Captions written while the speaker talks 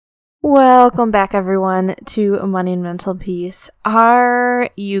Welcome back, everyone, to Money and Mental Peace.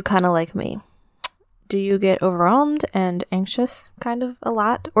 Are you kind of like me? Do you get overwhelmed and anxious kind of a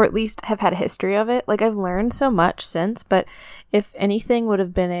lot, or at least have had a history of it? Like, I've learned so much since, but if anything would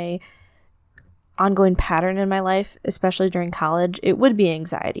have been a ongoing pattern in my life, especially during college, it would be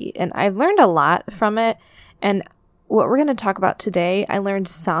anxiety. And I've learned a lot from it. And what we're going to talk about today, I learned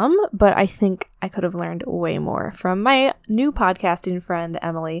some, but I think I could have learned way more from my new podcasting friend,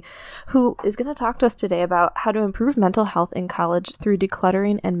 Emily, who is going to talk to us today about how to improve mental health in college through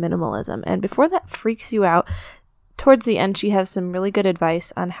decluttering and minimalism. And before that freaks you out, towards the end, she has some really good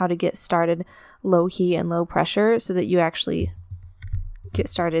advice on how to get started low key and low pressure so that you actually get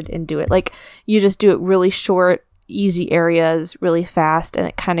started and do it. Like, you just do it really short, easy areas really fast, and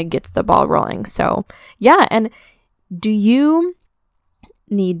it kind of gets the ball rolling. So yeah. And do you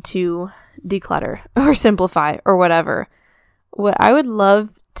need to declutter or simplify or whatever? What I would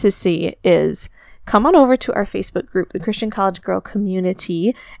love to see is come on over to our Facebook group, the Christian College Girl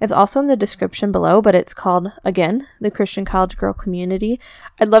Community. It's also in the description below, but it's called, again, the Christian College Girl Community.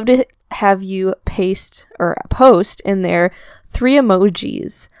 I'd love to have you post in there 3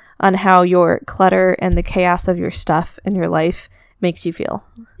 emojis on how your clutter and the chaos of your stuff in your life makes you feel.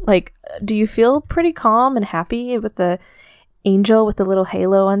 Like, do you feel pretty calm and happy with the angel with the little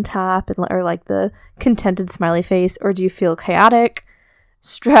halo on top or like the contented smiley face? Or do you feel chaotic,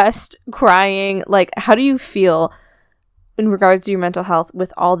 stressed, crying? Like, how do you feel in regards to your mental health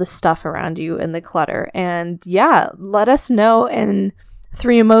with all the stuff around you and the clutter? And yeah, let us know in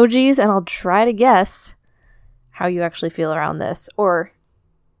 3 emojis and I'll try to guess how you actually feel around this. Or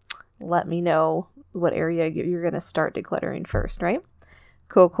let me know what area you're going to start decluttering first, right?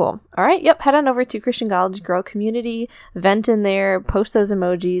 Cool. All right. Yep. Head on over to Christian College Girl Community, vent in there, post those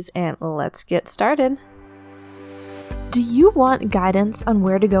emojis, and let's get started. Do you want guidance on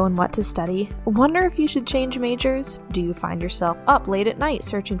where to go and what to study? Wonder if you should change majors? Do you find yourself up late at night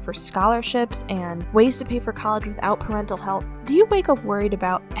searching for scholarships and ways to pay for college without parental help? Do you wake up worried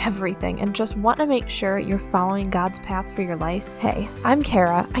about everything and just want to make sure you're following God's path for your life? Hey, I'm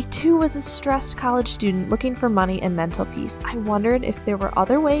Kara. I too was a stressed college student looking for money and mental peace. I wondered if there were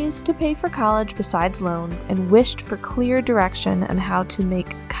other ways to pay for college besides loans and wished for clear direction on how to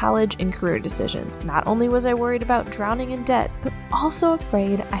make college and career decisions. Not only was I worried about drowning in debt, but also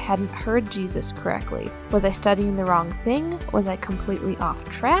afraid I hadn't heard Jesus correctly. Was I studying the wrong thing? Was I completely off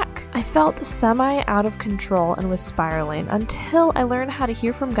track? I felt semi out of control and was spiraling until I learned how to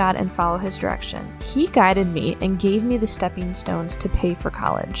hear from God and follow His direction. He guided me and gave me the stepping stones to pay for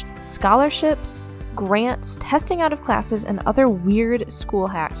college. Scholarships, grants, testing out of classes, and other weird school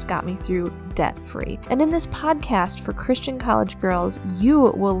hacks got me through debt-free. And in this podcast for Christian college girls, you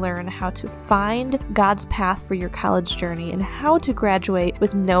will learn how to find God's path for your college journey and how to graduate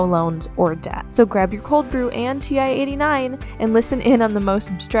with no loans or debt. So grab your cold brew and TI-89 and listen in on the most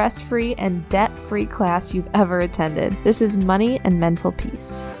stress-free and debt-free class you've ever attended. This is Money and Mental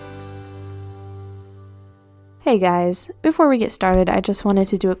Peace. Hey guys, before we get started, I just wanted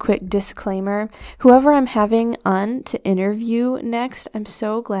to do a quick disclaimer. Whoever I'm having on to interview next, I'm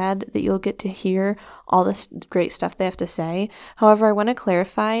so glad that you'll get to hear all this great stuff they have to say. However, I want to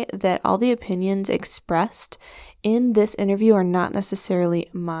clarify that all the opinions expressed in this interview are not necessarily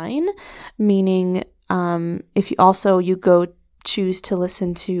mine, meaning if you go choose to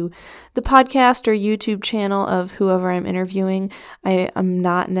listen to the podcast or YouTube channel of whoever I'm interviewing, I am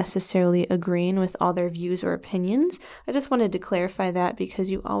not necessarily agreeing with all their views or opinions. I just wanted to clarify that because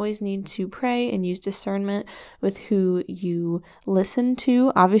you always need to pray and use discernment with who you listen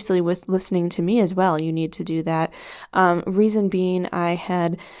to. Obviously, with listening to me as well, you need to do that. Reason being, I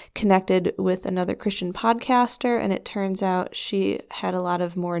had connected with another Christian podcaster, and it turns out she had a lot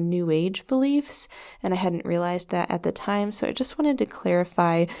of more New Age beliefs, and I hadn't realized that at the time. So I just wanted to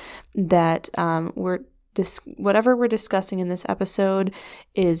clarify that whatever we're discussing in this episode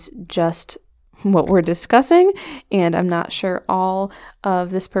is just what we're discussing, and I'm not sure all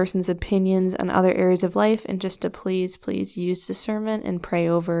of this person's opinions on other areas of life, and just to please use discernment and pray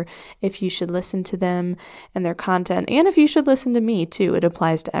over if you should listen to them and their content, and if you should listen to me too. It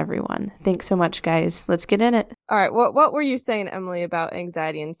applies to everyone. Thanks so much, guys. Let's get in it. All right, what were you saying, Emily, about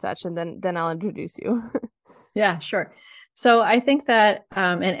anxiety and such, and then I'll introduce you. Yeah, sure. So I think that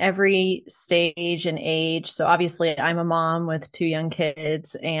in every stage and age, so obviously I'm a mom with 2 young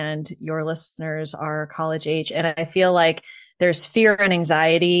kids and your listeners are college age. And I feel like there's fear and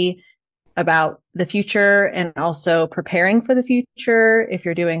anxiety about the future and also preparing for the future. If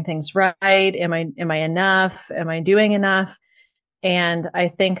you're doing things right, am I enough? Am I doing enough? And I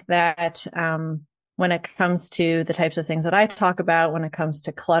think that when it comes to the types of things that I talk about, when it comes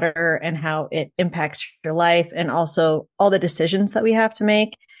to clutter and how it impacts your life, and also all the decisions that we have to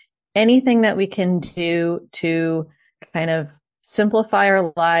make, anything that we can do to kind of simplify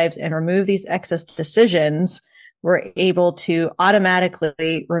our lives and remove these excess decisions, we're able to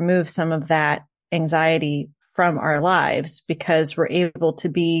automatically remove some of that anxiety from our lives because we're able to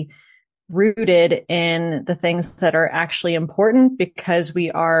be rooted in the things that are actually important because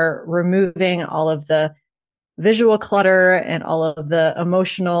we are removing all of the visual clutter and all of the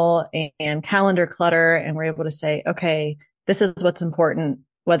emotional and calendar clutter. And we're able to say, okay, this is what's important,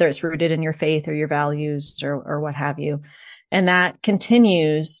 whether it's rooted in your faith or your values or what have you. And that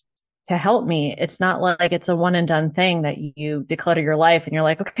continues to help me. It's not like it's a one and done thing that you declutter your life and you're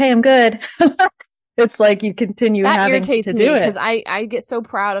like, okay, I'm good. It's like you continue That having irritates to me do because it. I get so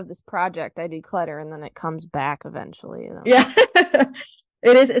proud of this project. I declutter and then it comes back eventually. And I'm Yeah.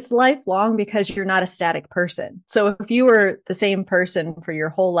 It is. It's lifelong because you're not a static person. So if you were the same person for your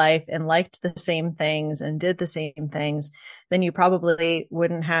whole life and liked the same things and did the same things, then you probably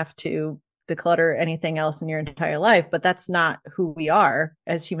wouldn't have to declutter anything else in your entire life. But that's not who we are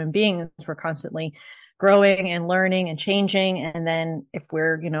as human beings. We're constantly growing and learning and changing. And then if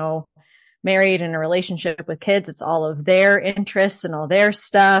we're, married in a relationship with kids, it's all of their interests and all their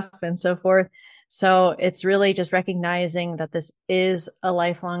stuff and so forth. So it's really just recognizing that this is a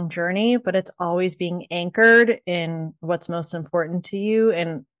lifelong journey, but it's always being anchored in what's most important to you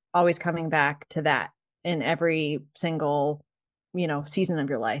and always coming back to that in every single, season of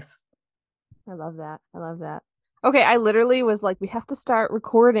your life. I love that. I love that. Okay, I literally was like, we have to start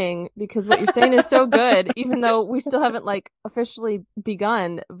recording because what you're saying is so good, even though we still haven't like officially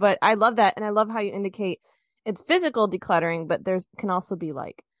begun. But I love that. And I love how you indicate it's physical decluttering, but there's can also be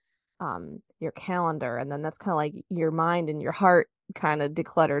like your calendar, and then that's kind of like your mind and your heart kind of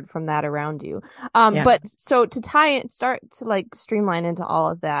decluttered from that around you. Yeah. But so to tie it, start to like streamline into all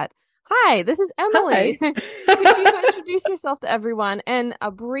of that. Hi, this is Hi. Emily. Could you introduce yourself to everyone and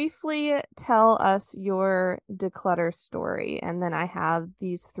briefly tell us your declutter story? And then I have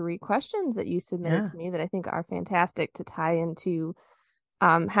these three questions that you submitted Yeah. to me that I think are fantastic to tie into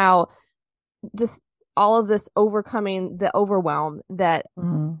how just all of this overcoming the overwhelm that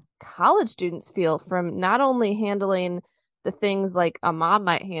Mhm. college students feel from not only handling the things like a mom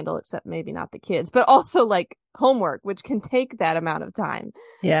might handle, except maybe not the kids, but also like homework, which can take that amount of time.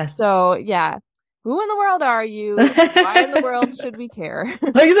 Yes. So, yeah. Who in the world are you? Why in the world should we care?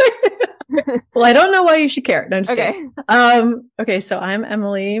 Exactly. Well, I don't know why you should care. No, I'm just Okay. kidding. Okay, so I'm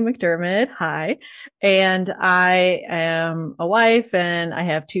Emily McDermott. Hi. And I am a wife and I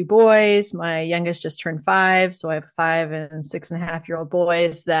have two boys. My youngest just turned 5. So I have 5 and 6.5-year-old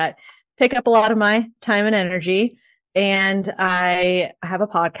boys that take up a lot of my time and energy. And I have a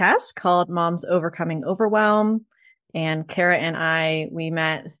podcast called Moms Overcoming Overwhelm. And Kara and we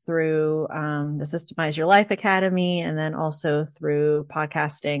met through the Systemize Your Life Academy and then also through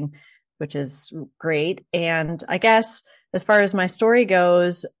podcasting, which is great. And I guess as far as my story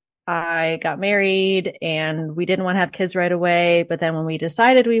goes, I got married and we didn't want to have kids right away. But then when we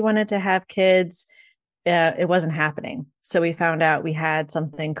decided we wanted to have kids, it wasn't happening. So we found out we had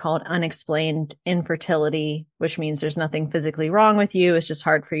something called unexplained infertility, which means there's nothing physically wrong with you. It's just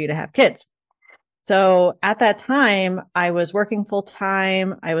hard for you to have kids. So at that time, I was working full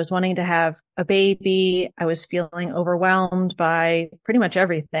time. I was wanting to have a baby. I was feeling overwhelmed by pretty much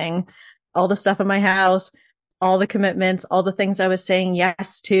everything, all the stuff in my house, all the commitments, all the things I was saying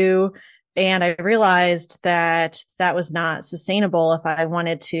yes to. And I realized that that was not sustainable if I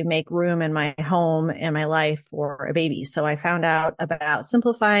wanted to make room in my home and my life for a baby. So I found out about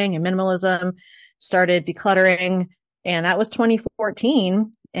simplifying and minimalism, started decluttering, and that was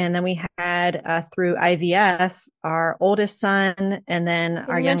 2014. And then we had through IVF our oldest son, and then Can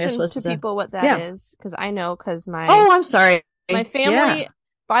our you youngest mention was to people what that yeah. is? Because I know, because my Oh, I'm sorry. my Yeah. family,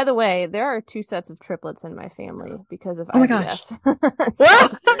 by the way, there are 2 sets of triplets in my family because of Oh my gosh. IVF. So,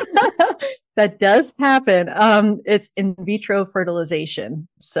 That does happen. It's in vitro fertilization.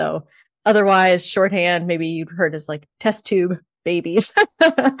 So otherwise, shorthand, maybe you've heard as like test tube babies.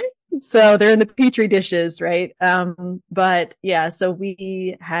 So they're in the petri dishes, right? But yeah, so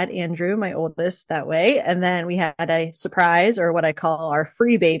we had Andrew, my oldest, that way. And then we had a surprise, or what I call our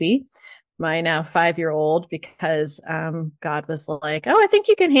free baby, my now 5-year-old, because God was like, oh, I think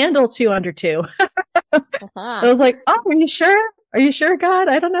you can handle 2 under 2. I was like, oh, are you sure? Are you sure, God?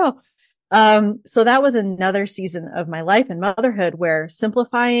 I don't know. So that was another season of my life and motherhood where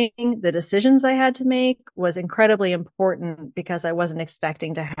simplifying the decisions I had to make was incredibly important because I wasn't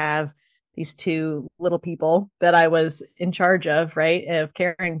expecting to have these 2 little people that I was in charge of, right, of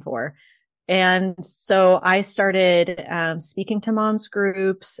caring for. And so I started speaking to moms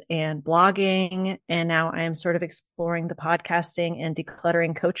groups and blogging. And now I am sort of exploring the podcasting and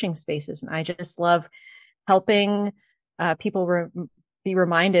decluttering coaching spaces. And I just love helping people be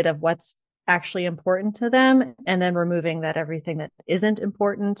reminded of what's actually important to them, and then removing that everything that isn't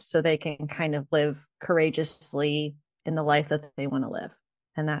important so they can kind of live courageously in the life that they want to live.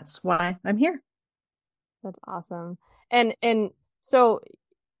 And that's why I'm here. That's awesome. And so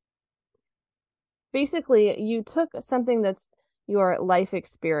basically you took something that's your life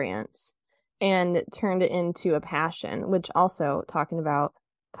experience and turned it into a passion, which also talking about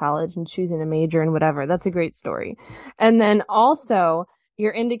college and choosing a major and whatever, that's a great story. And then also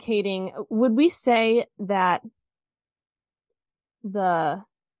you're indicating, would we say that the,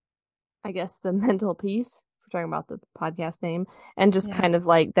 I guess the mental peace, we're talking about the podcast name, and just kind of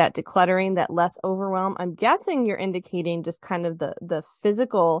like that decluttering, that less overwhelm, I'm guessing you're indicating just kind of the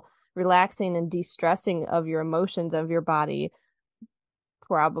physical relaxing and de-stressing of your emotions, of your body,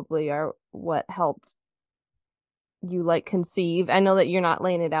 probably are what helped you like conceive. I know that you're not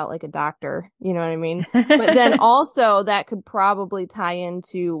laying it out like a doctor, you know what I mean? But then also that could probably tie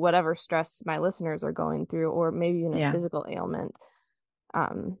into whatever stress my listeners are going through, or maybe even a physical ailment.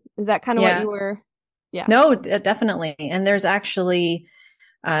 Is that kind of what you were? Yeah. No, definitely. And there's actually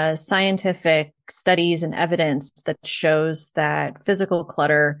scientific studies and evidence that shows that physical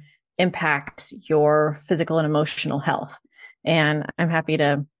clutter impacts your physical and emotional health. And I'm happy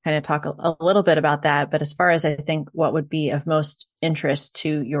to kind of talk a little bit about that. But as far as I think what would be of most interest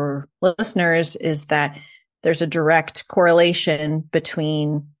to your listeners is that there's a direct correlation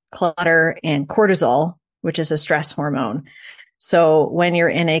between clutter and cortisol, which is a stress hormone. So when you're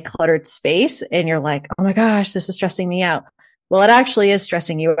in a cluttered space and you're like, oh my gosh, this is stressing me out. Well, it actually is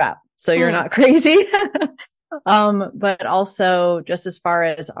stressing you out. So you're not crazy. But also just as far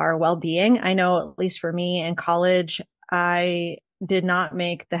as our well-being, I know at least for me in college, I did not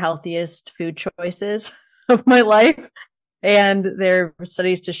make the healthiest food choices of my life. And there are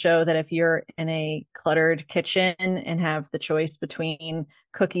studies to show that if you're in a cluttered kitchen and have the choice between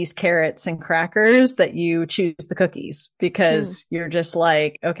cookies, carrots, and crackers, that you choose the cookies because you're just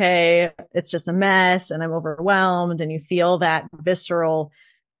like, okay, it's just a mess and I'm overwhelmed, and you feel that visceral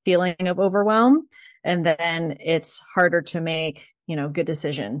feeling of overwhelm. And then it's harder to make, good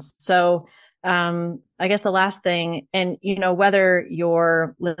decisions. So, I guess the last thing, and, whether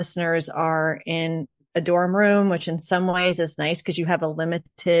your listeners are in a dorm room, which in some ways is nice because you have a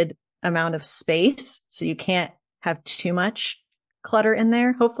limited amount of space, so you can't have too much clutter in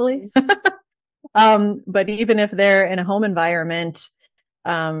there, hopefully. But even if they're in a home environment,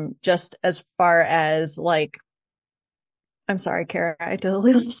 just as far as like, I'm sorry, Kara, I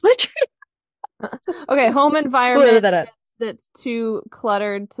totally lost my train. Okay, home environment that's too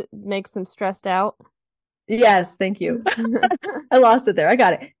cluttered to makes them stressed out. Yes, thank you. I lost it there. I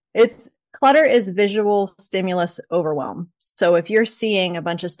got it. Clutter is visual stimulus overwhelm. So if you're seeing a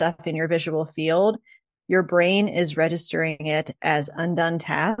bunch of stuff in your visual field, your brain is registering it as undone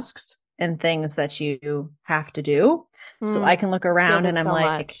tasks and things that you have to do. So I can look around and I'm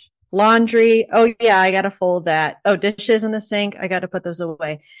like, laundry. Oh yeah, I got to fold that. Oh, dishes in the sink. I got to put those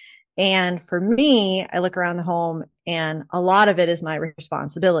away. And for me, I look around the home and a lot of it is my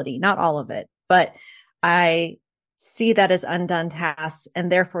responsibility, not all of it, but I see that as undone tasks.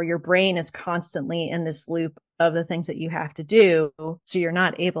 And therefore your brain is constantly in this loop of the things that you have to do. So you're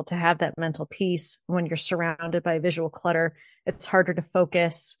not able to have that mental peace when you're surrounded by visual clutter. It's harder to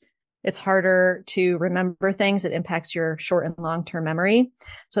focus. It's harder to remember things. It impacts your short and long-term memory.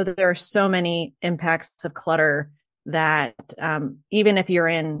 So there are so many impacts of clutter that even if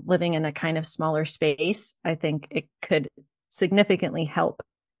you're living in a kind of smaller space, I think it could significantly help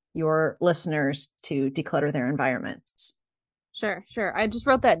your listeners to declutter their environments. Sure. I just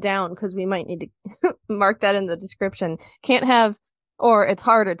wrote that down because we might need to mark that in the description. Can't have, or it's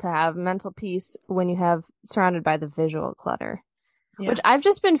harder to have mental peace when you have surrounded by the visual clutter, which I've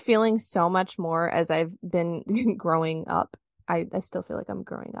just been feeling so much more as I've been growing up. I still feel like I'm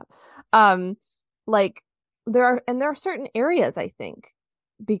growing up. Like there are certain areas, I think,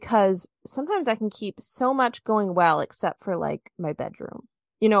 because sometimes I can keep so much going well except for like my bedroom,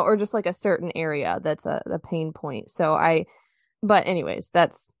 or just like a certain area that's a pain point. But anyways,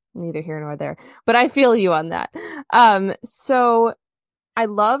 that's neither here nor there, but I feel you on that. So I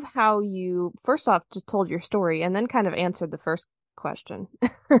love how you first off just told your story and then kind of answered the first question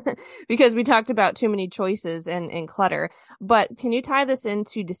because we talked about too many choices and clutter. But can you tie this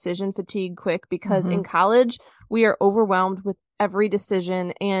into decision fatigue quick? Because in college, we are overwhelmed with every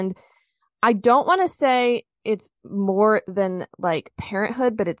decision. And I don't want to say it's more than like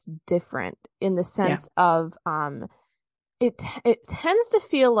parenthood, but it's different in the Yeah. sense of it tends to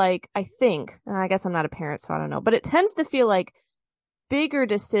feel like, I think, and I guess I'm not a parent, so I don't know, but it tends to feel like bigger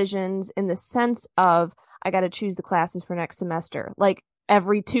decisions in the sense of I got to choose the classes for next semester, like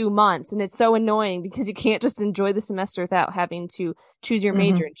every 2 months. And it's so annoying because you can't just enjoy the semester without having to choose your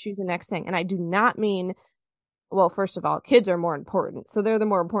major Hmm. and choose the next thing. And I do not mean, well, first of all, kids are more important. So they're the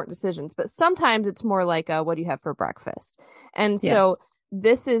more important decisions. But sometimes it's more like, what do you have for breakfast? And Yes. so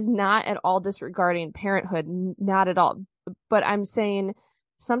this is not at all disregarding parenthood, not at all. But I'm saying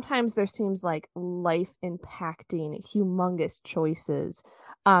sometimes there seems like life impacting, humongous choices.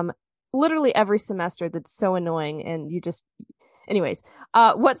 Um, Literally every semester that's so annoying. And you just, anyways,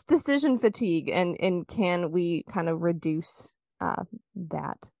 what's decision fatigue, and can we kind of reduce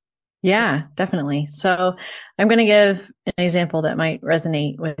that? Yeah, definitely. So I'm going to give an example that might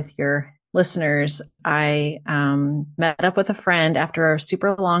resonate with your listeners. I met up with a friend after a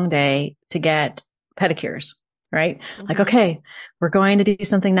super long day to get pedicures, right? Like, Mm-hmm. okay, we're going to do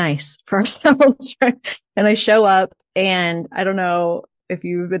something nice for ourselves, right? And I show up and I don't know if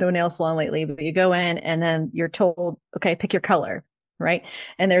you've been to a nail salon lately, but you go in and then you're told, okay, pick your color, right?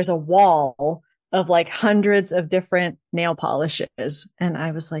 And there's a wall of like hundreds of different nail polishes. And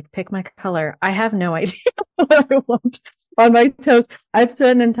I was like, pick my color. I have no idea what I want on my toes. I've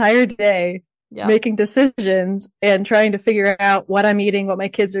spent an entire day Yep. making decisions and trying to figure out what I'm eating, what my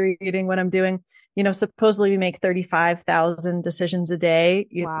kids are eating, what I'm doing. You know, supposedly we make 35,000 decisions a day.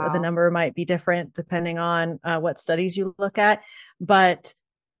 The Wow. number might be different depending on what studies you look at. But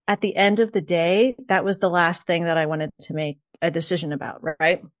at the end of the day, that was the last thing that I wanted to make a decision about,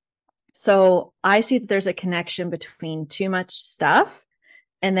 right? So I see that there's a connection between too much stuff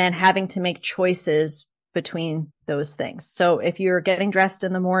and then having to make choices between those things. So if you're getting dressed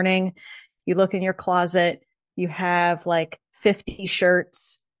in the morning, you look in your closet, you have like 50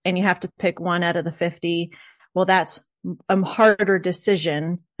 shirts and you have to pick one out of the 50. Well, that's a harder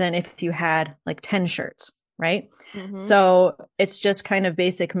decision than if you had like 10 shirts, right? Mm-hmm. So it's just kind of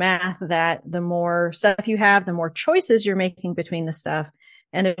basic math that the more stuff you have, the more choices you're making between the stuff.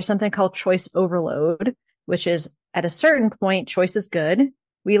 And there's something called choice overload, which is at a certain point, choice is good.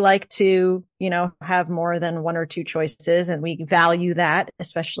 We like to, have more than one or two choices, and we value that,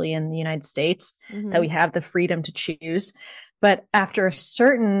 especially in the United States, that Mm-hmm. we have the freedom to choose. But after a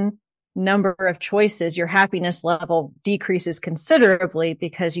certain number of choices, your happiness level decreases considerably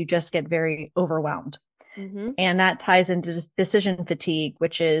because you just get very overwhelmed. Mm-hmm. And that ties into decision fatigue,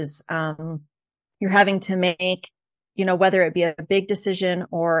 which is, you're having to make, whether it be a big decision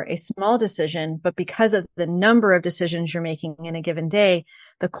or a small decision, but because of the number of decisions you're making in a given day,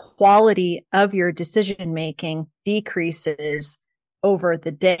 the quality of your decision making decreases over the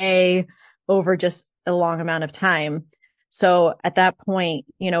day, over just a long amount of time. So at that point,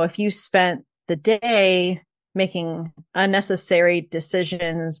 if you spent the day making unnecessary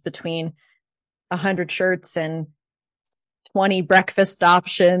decisions between 100 shirts and 20 breakfast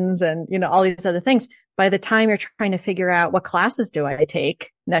options and, all these other things. By the time you're trying to figure out what classes do I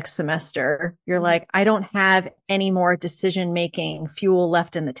take next semester, you're Mm-hmm. like, I don't have any more decision making fuel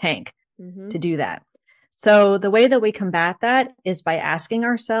left in the tank Mm-hmm. to do that. So the way that we combat that is by asking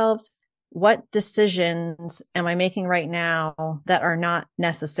ourselves, what decisions am I making right now that are not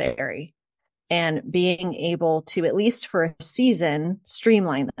necessary? And being able to, at least for a season,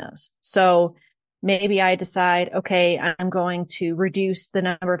 streamline those. So maybe I decide, okay, I'm going to reduce the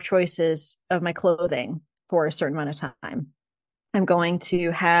number of choices of my clothing for a certain amount of time. I'm going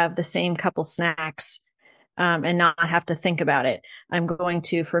to have the same couple snacks and not have to think about it. I'm going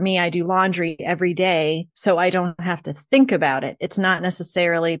to, for me, I do laundry every day, so I don't have to think about it. It's not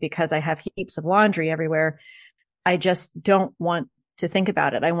necessarily because I have heaps of laundry everywhere. I just don't want to think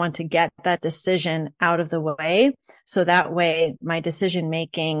about it. I want to get that decision out of the way. So that way my decision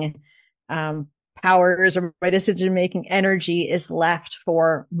making, powers or my decision making energy is left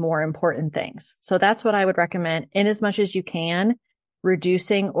for more important things. So that's what I would recommend, in as much as you can,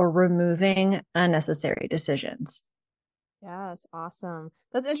 reducing or removing unnecessary decisions. Yes, awesome.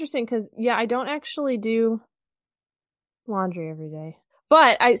 That's interesting because yeah, I don't actually do laundry every day.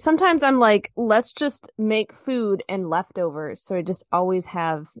 But I sometimes I'm like, let's just make food and leftovers, so I just always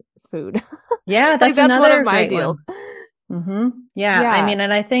have food. Yeah, Like that's that's one of another my great deals. one. Yeah. I Yeah. mean,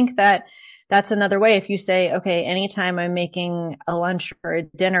 and I think that that's another way. If you say, okay, anytime I'm making a lunch or a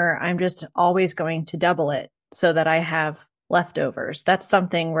dinner, I'm just always going to double it so that I have leftovers. That's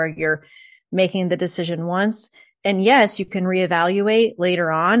something where you're making the decision once. And yes, you can reevaluate later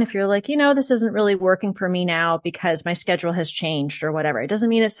on if you're like, this isn't really working for me now because my schedule has changed or whatever. It doesn't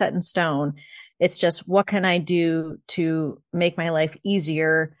mean it's set in stone. It's just, what can I do to make my life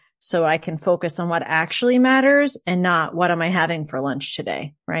easier so I can focus on what actually matters and not what am I having for lunch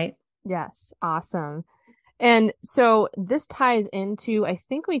today, right? Yes, awesome. And so this ties into, I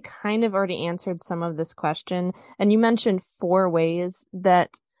think we kind of already answered some of this question, and you mentioned 4 ways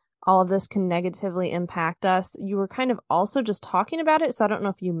that all of this can negatively impact us. You were kind of also just talking about it, so I don't know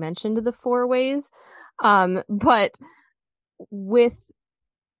if you mentioned the 4 ways. But with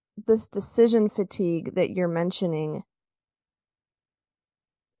this decision fatigue that you're mentioning,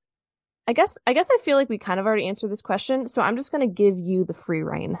 I guess I feel like we kind of already answered this question, so I'm just going to give you the free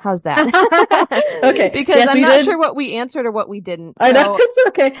rein. How's that? Okay. Because Yes, I'm we not did. sure what we answered or what we didn't. I know, So it's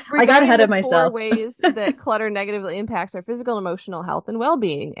okay. I got regarding ahead the of four myself. ways that clutter negatively impacts our physical and emotional health and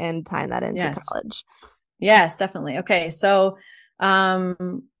well-being, and tying that into Yes. college. Yes, definitely. Okay. So,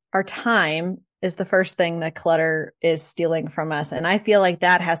 our time is the first thing that clutter is stealing from us. And I feel like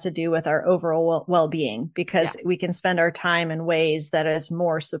that has to do with our overall well-being, because we can Yes. spend our time in ways that is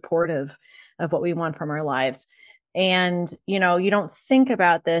more supportive of what we want from our lives. And, you know, you don't think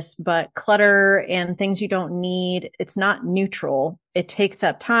about this, but clutter and things you don't need, it's not neutral. It takes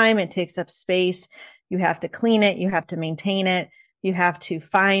up time. It takes up space. You have to clean it. You have to maintain it. You have to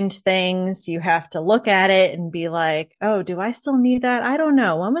find things. You have to look at it and be like, oh, do I still need that? I don't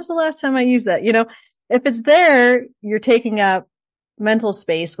know. When was the last time I used that? You know, if it's there, you're taking up mental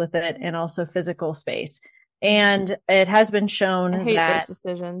space with it and also physical space. And it has been I shown hate those that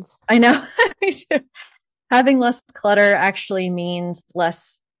decisions. I know having less clutter actually means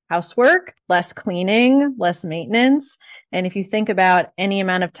less housework, less cleaning, less maintenance. And if you think about any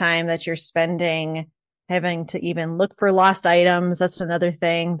amount of time that you're spending having to even look for lost items, that's another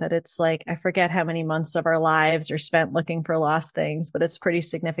thing that it's like, I forget how many months of our lives are spent looking for lost things, but it's pretty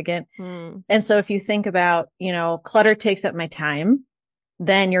significant. And so if you think about, you know, clutter takes up my time,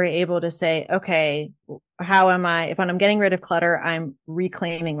 then you're able to say, okay, how am I, if when I'm getting rid of clutter, I'm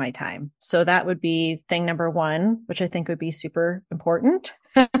reclaiming my time. So that would be thing number one, which I think would be super important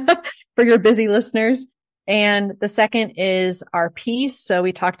for your busy listeners. And the second is our peace. So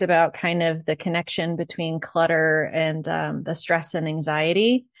we talked about kind of the connection between clutter and the stress and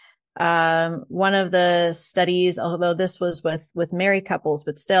anxiety. One of the studies, although this was with married couples,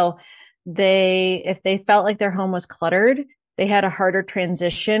 but still, if they felt like their home was cluttered, they had a harder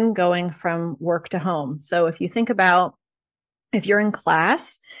transition going from work to home. So if you think about, if you're in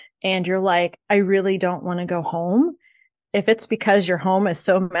class and you're like, I really don't want to go home, if it's because your home is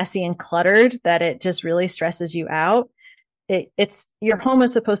so messy and cluttered that it just really stresses you out, it's your home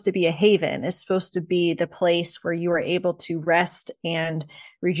is supposed to be a haven. It's supposed to be the place where you are able to rest and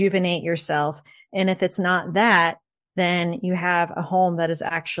rejuvenate yourself. And if it's not that, then you have a home that is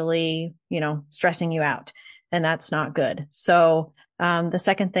actually, you know, stressing you out, and that's not good. So, the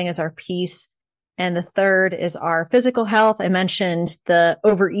second thing is our peace. And the third is our physical health. I mentioned the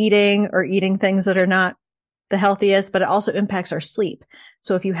overeating or eating things that are not the healthiest, but it also impacts our sleep.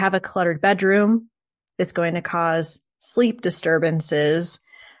 So if you have a cluttered bedroom, it's going to cause sleep disturbances,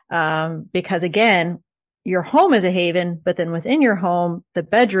 because again, your home is a haven, but then within your home, the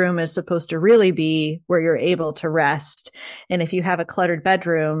bedroom is supposed to really be where you're able to rest. And if you have a cluttered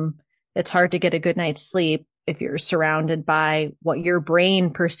bedroom, it's hard to get a good night's sleep if you're surrounded by what your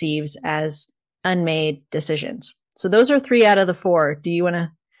brain perceives as unmade decisions. So those are 3 out of the 4. Do you want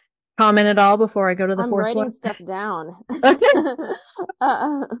to comment at all before I go to the I'm fourth writing one? stuff down. Okay.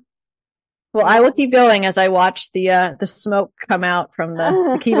 uh, Well, I will keep going as I watch the smoke come out from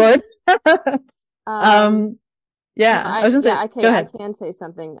the keyboard. um, no, Yeah, I was gonna say, go I ahead. can say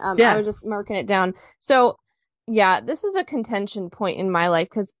something. I Yeah. was just marking it down. So, yeah, this is a contention point in my life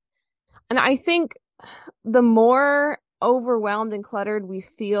and I think the more overwhelmed and cluttered we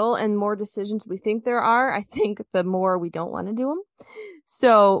feel and more decisions we think there are, I think the more we don't want to do them.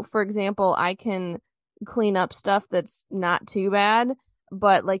 So, for example, I can clean up stuff that's not too bad,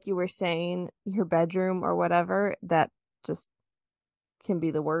 but like you were saying, your bedroom or whatever, that just can be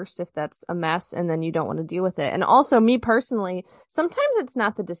the worst if that's a mess and then you don't want to deal with it. And also, me personally, sometimes it's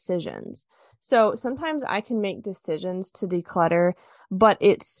not the decisions. So sometimes I can make decisions to declutter, but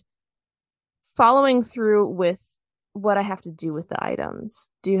it's following through with what I have to do with the items.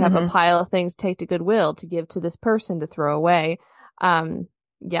 Do you have a Mm-hmm. pile of things to take to Goodwill to give to this person to throw away?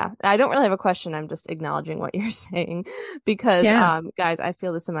 Yeah, I don't really have a question. I'm just acknowledging what you're saying because, Yeah. guys, I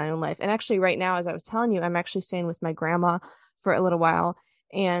feel this in my own life. And actually right now, as I was telling you, I'm actually staying with my grandma for a little while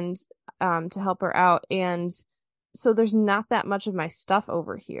and, to help her out. And so there's not that much of my stuff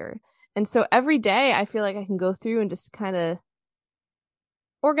over here. And so every day I feel like I can go through and just kind of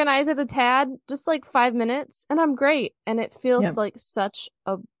organize it a tad, just like 5 minutes, and I'm great. And it feels Yep. like such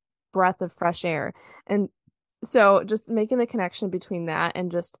a breath of fresh air. And so just making the connection between that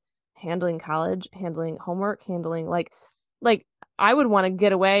and just handling college, handling homework, handling like I would want to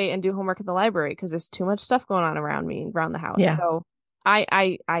get away and do homework at the library because there's too much stuff going on around me, around the house. Yeah. So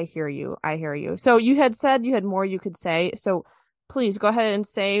I hear you. I hear you. So you had said you had more you could say. So please go ahead and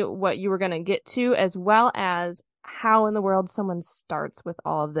say what you were going to get to, as well as how in the world someone starts with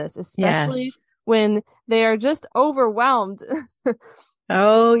all of this, especially Yes. when they are just overwhelmed.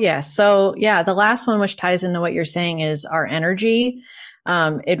 Oh, yes. So yeah, the last one, which ties into what you're saying, is our energy.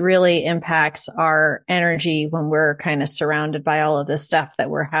 It really impacts our energy when we're kind of surrounded by all of this stuff that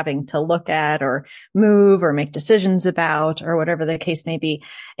we're having to look at or move or make decisions about or whatever the case may be.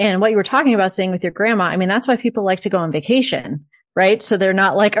 And what you were talking about saying with your grandma, I mean, that's why people like to go on vacation, right? So they're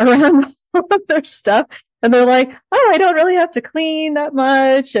not like around all of their stuff and they're like, oh, I don't really have to clean that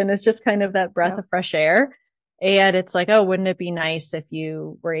much. And it's just kind of that breath of fresh air. And it's like, oh, wouldn't it be nice if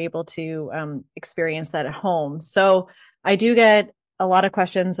you were able to experience that at home? So I do get a lot of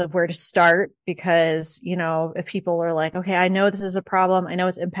questions of where to start because, you know, if people are like, okay, I know this is a problem. I know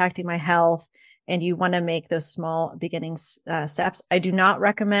it's impacting my health and you want to make those small beginning steps. I do not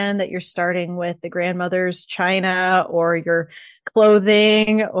recommend that you're starting with the grandmother's china or your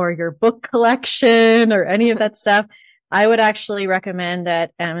clothing or your book collection or any of that stuff. I would actually recommend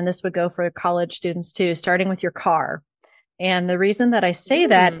that, and this would go for college students too, starting with your car. And the reason that I say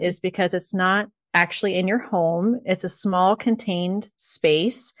that is because it's not actually in your home. It's a small contained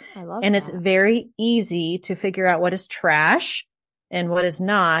space. I love and that. It's very easy to figure out what is trash and what is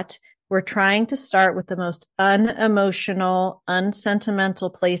not. We're trying to start with the most unemotional, unsentimental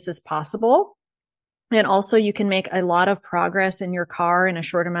places possible. And also you can make a lot of progress in your car in a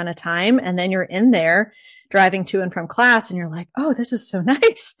short amount of time. And then you're in there driving to and from class and you're like, oh, this is so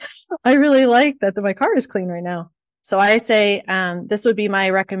nice. I really like that my car is clean right now. So I say, this would be my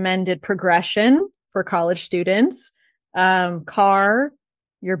recommended progression for college students. Car,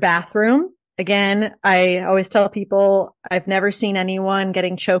 your bathroom. Again, I always tell people I've never seen anyone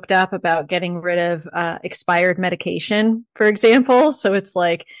getting choked up about getting rid of expired medication, for example. So it's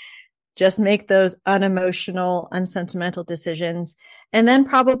like, just make those unemotional, unsentimental decisions. And then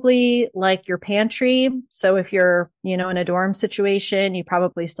probably like your pantry. So if you're, you know, in a dorm situation, you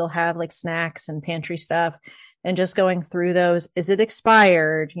probably still have like snacks and pantry stuff and just going through those. Is it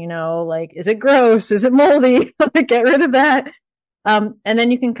expired? You know, like, is it gross? Is it moldy? Get rid of that. And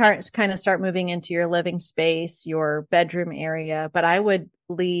then you can kind of start moving into your living space, your bedroom area. But I would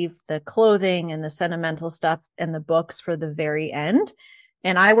leave the clothing and the sentimental stuff and the books for the very end.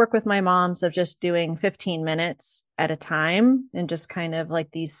 And I work with my moms of just doing 15 minutes at a time and just kind of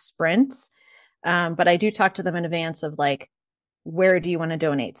like these sprints. But I do talk to them in advance of like, where do you want to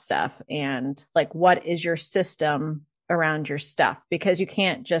donate stuff? And like, what is your system around your stuff? Because you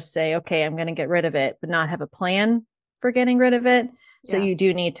can't just say, okay, I'm going to get rid of it, but not have a plan for getting rid of it. So you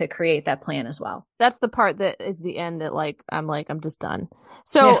do need to create that plan as well. That's the part that is the end that I'm just done.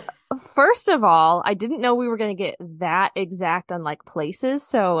 So first of all, I didn't know we were going to get that exact on like places.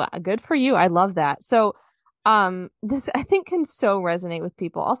 So good for you. I love that. So this I think can so resonate with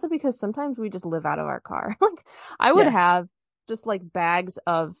people also because sometimes we just live out of our car. Like I would have just like bags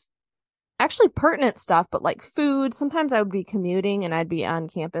of actually pertinent stuff, but like food. Sometimes I would be commuting and I'd be on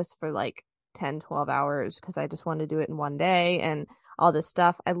campus for like 10, 12 hours because I just wanted to do it in one day and all this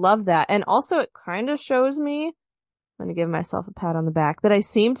stuff. I love that. And also it kind of shows me, I'm going to give myself a pat on the back, that I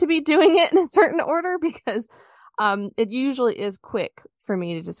seem to be doing it in a certain order because it usually is quick for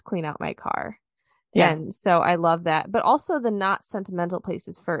me to just clean out my car. Yeah. And so I love that. But also the not sentimental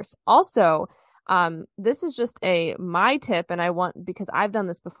places first. Also, this is just my tip and I want, because I've done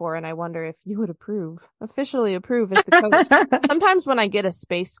this before and I wonder if you would officially approve as the coach. Sometimes when I get a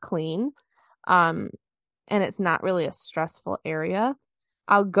space clean, and it's not really a stressful area,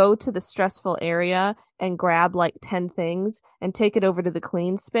 I'll go to the stressful area and grab like 10 things and take it over to the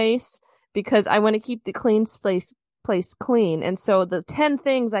clean space because I want to keep the clean place clean. And so the 10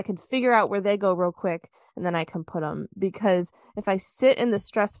 things I can figure out where they go real quick and then I can put them, because if I sit in the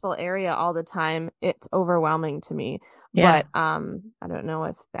stressful area all the time, it's overwhelming to me. Yeah. But I don't know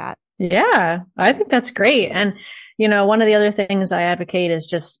if that. Yeah, I think that's great. And, you know, one of the other things I advocate is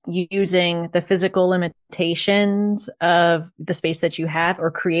just using the physical limitations of the space that you have or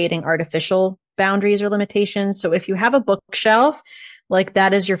creating artificial boundaries or limitations. So if you have a bookshelf, like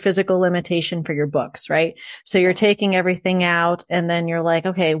that is your physical limitation for your books, right? So you're taking everything out and then you're like,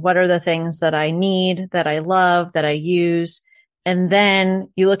 okay, what are the things that I need, that I love, that I use? And then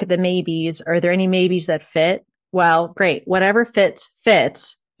you look at the maybes. Are there any maybes that fit? Well, great. Whatever fits.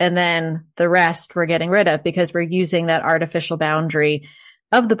 And then the rest we're getting rid of because we're using that artificial boundary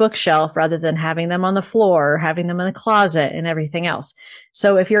of the bookshelf rather than having them on the floor, having them in the closet and everything else.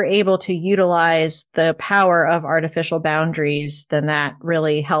 So if you're able to utilize the power of artificial boundaries, then that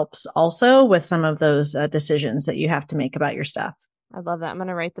really helps also with some of those decisions that you have to make about your stuff. I love that. I'm going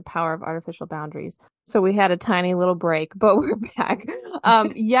to write the power of artificial boundaries. So we had a tiny little break, but we're back.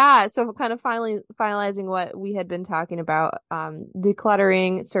 Yeah. So kind of finalizing what we had been talking about,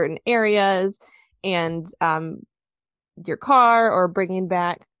 decluttering certain areas and, your car or bringing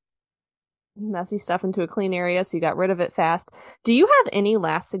back messy stuff into a clean area. So you got rid of it fast. Do you have any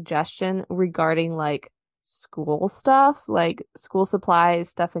last suggestion regarding like school stuff, like school supplies,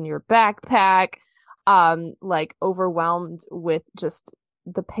 stuff in your backpack? Like overwhelmed with just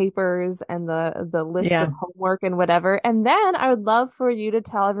the papers and the list of Yeah. homework and whatever. And then I would love for you to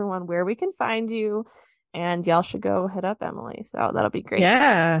tell everyone where we can find you, and y'all should go hit up Emily. So that'll be great.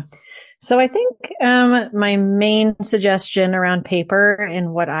 Yeah. So I think my main suggestion around paper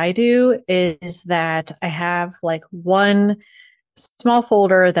and what I do is that I have like one small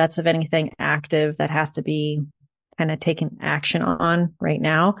folder that's of anything active that has to be kind of taken action on right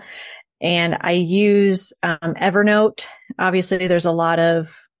now. And I use Evernote. Obviously, there's a lot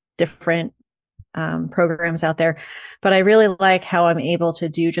of different programs out there, but I really like how I'm able to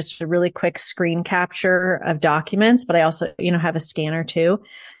do just a really quick screen capture of documents, but I also, have a scanner too.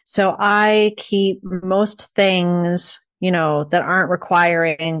 So I keep most things, that aren't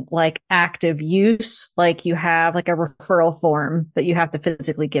requiring like active use, like you have like a referral form that you have to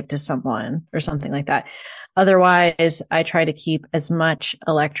physically give to someone or something like that. Otherwise, I try to keep as much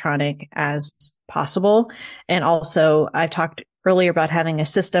electronic as possible. And also I talked earlier about having a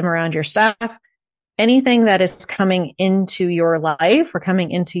system around your stuff. Anything that is coming into your life or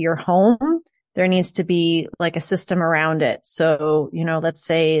coming into your home, there needs to be like a system around it. So, let's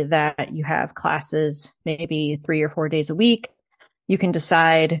say that you have classes maybe 3 or 4 days a week. You can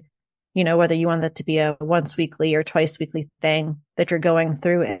decide, whether you want that to be a once weekly or twice weekly thing, that you're going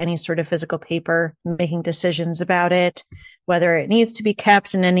through any sort of physical paper, making decisions about it, whether it needs to be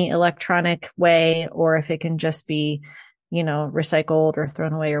kept in any electronic way or if it can just be, recycled or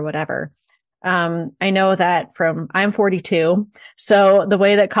thrown away or whatever. I know that I'm 42. So the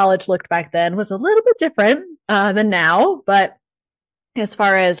way that college looked back then was a little bit different, than now. But as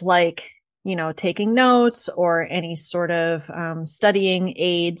far as like, taking notes or any sort of, studying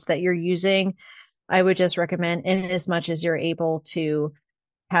aids that you're using, I would just recommend in as much as you're able to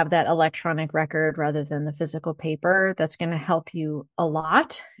have that electronic record rather than the physical paper. That's going to help you a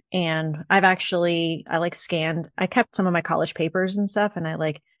lot. And I kept some of my college papers and stuff, and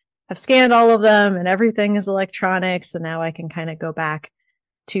I've scanned all of them and everything is electronic. So now I can kind of go back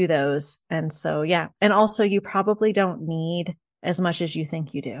to those. And so, yeah. And also you probably don't need as much as you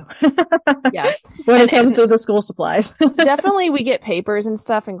think you do. Yeah. When it comes to the school supplies. Definitely we get papers and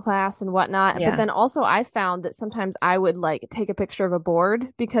stuff in class and whatnot. Yeah. But then also I found that sometimes I would like take a picture of a board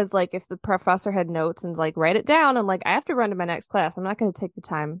because like if the professor had notes and like write it down and like I have to run to my next class, I'm not going to take the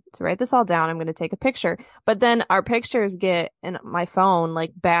time to write this all down. I'm going to take a picture. But then our pictures get in my phone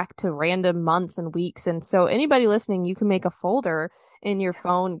like back to random months and weeks. And so anybody listening, you can make a folder in your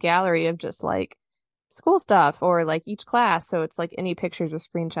phone gallery of just like school stuff or like each class. So it's like any pictures or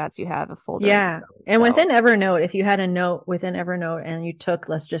screenshots you have a folder. Yeah. And within Evernote, if you had a note within Evernote and you took,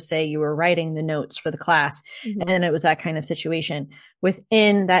 let's just say you were writing the notes for the class and it was that kind of situation,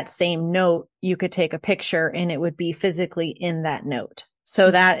 within that same note, you could take a picture and it would be physically in that note.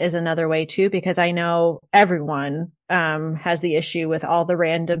 So that is another way too, because I know everyone has the issue with all the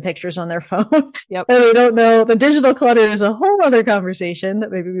random pictures on their phone. Yep. And we don't know. The digital clutter is a whole other conversation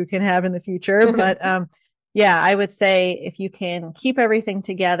that maybe we can have in the future. But yeah, I would say if you can keep everything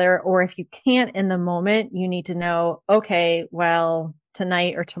together, or if you can't in the moment, you need to know, okay, well,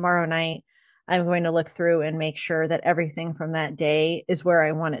 tonight or tomorrow night, I'm going to look through and make sure that everything from that day is where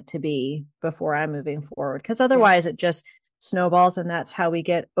I want it to be before I'm moving forward. Because otherwise it just snowballs, and that's how we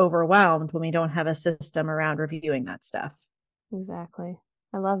get overwhelmed when we don't have a system around reviewing that stuff. Exactly.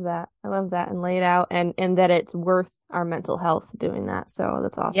 I love that. I love that, and lay it out, and that it's worth our mental health doing that. So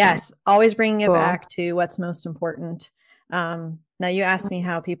that's awesome. Yes. Always bringing it back to what's most important. Now you asked me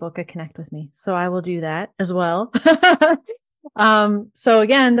how people could connect with me, so I will do that as well. So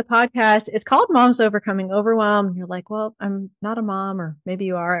again, the podcast is called Moms Overcoming Overwhelm. You're like, well, I'm not a mom, or maybe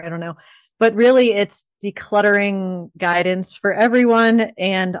you are. I don't know. But really, it's decluttering guidance for everyone.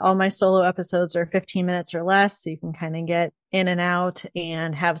 And all my solo episodes are 15 minutes or less. So you can kind of get in and out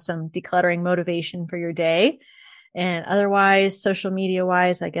and have some decluttering motivation for your day. And otherwise, social media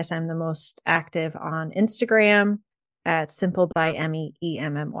wise, I guess I'm the most active on Instagram at Simple by Emmy,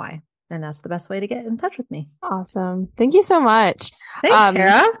 EMMY. And that's the best way to get in touch with me. Awesome. Thank you so much. Thanks,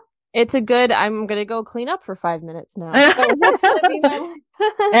 Kara. I'm going to go clean up for 5 minutes now. So that's going to be my...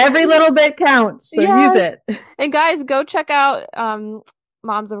 Every little bit counts. So use it. And guys, go check out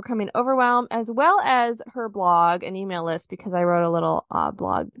Mom's Overcoming Overwhelm, as well as her blog and email list, because I wrote a little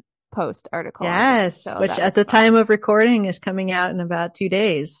blog post article. Yes, which at the time of recording is coming out in about 2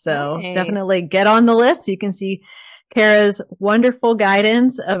 days. So definitely get on the list. You can see Kara's wonderful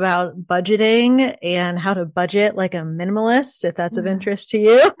guidance about budgeting and how to budget like a minimalist, if that's of interest to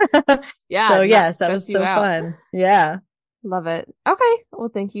you. Yeah. So yes, that was so fun. Yeah. Love it. Okay. Well,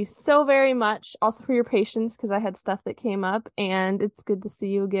 thank you so very much. Also for your patience, because I had stuff that came up, and it's good to see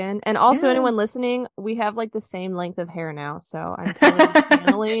you again. And also anyone listening, we have like the same length of hair now. So I'm kind of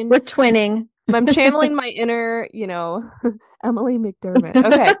channeling. We're twinning. I'm channeling my inner, Emily McDermott.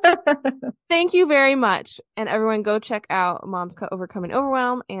 Okay. Thank you very much. And everyone go check out Mom's Overcoming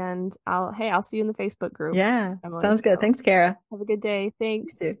Overwhelm. And I'll see you in the Facebook group. Yeah. Emily, sounds good. Thanks, Kara. Have a good day.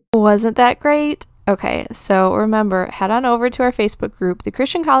 Thanks. You too. Wasn't that great? Okay, so remember, head on over to our Facebook group, the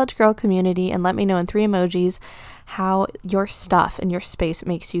Christian College Girl Community, and let me know in 3 emojis how your stuff and your space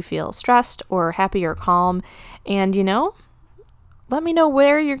makes you feel stressed or happy or calm. And, let me know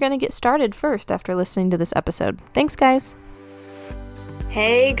where you're going to get started first after listening to this episode. Thanks, guys.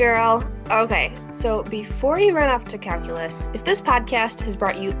 Hey, girl. Okay, so before you run off to calculus, if this podcast has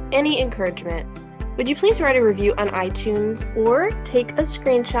brought you any encouragement, would you please write a review on iTunes or take a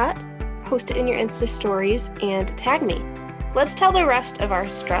screenshot, post it in your Insta stories, and tag me. Let's tell the rest of our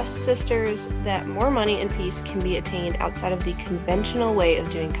stressed sisters that more money and peace can be attained outside of the conventional way of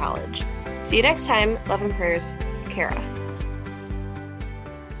doing college. See you next time. Love and prayers, Kara.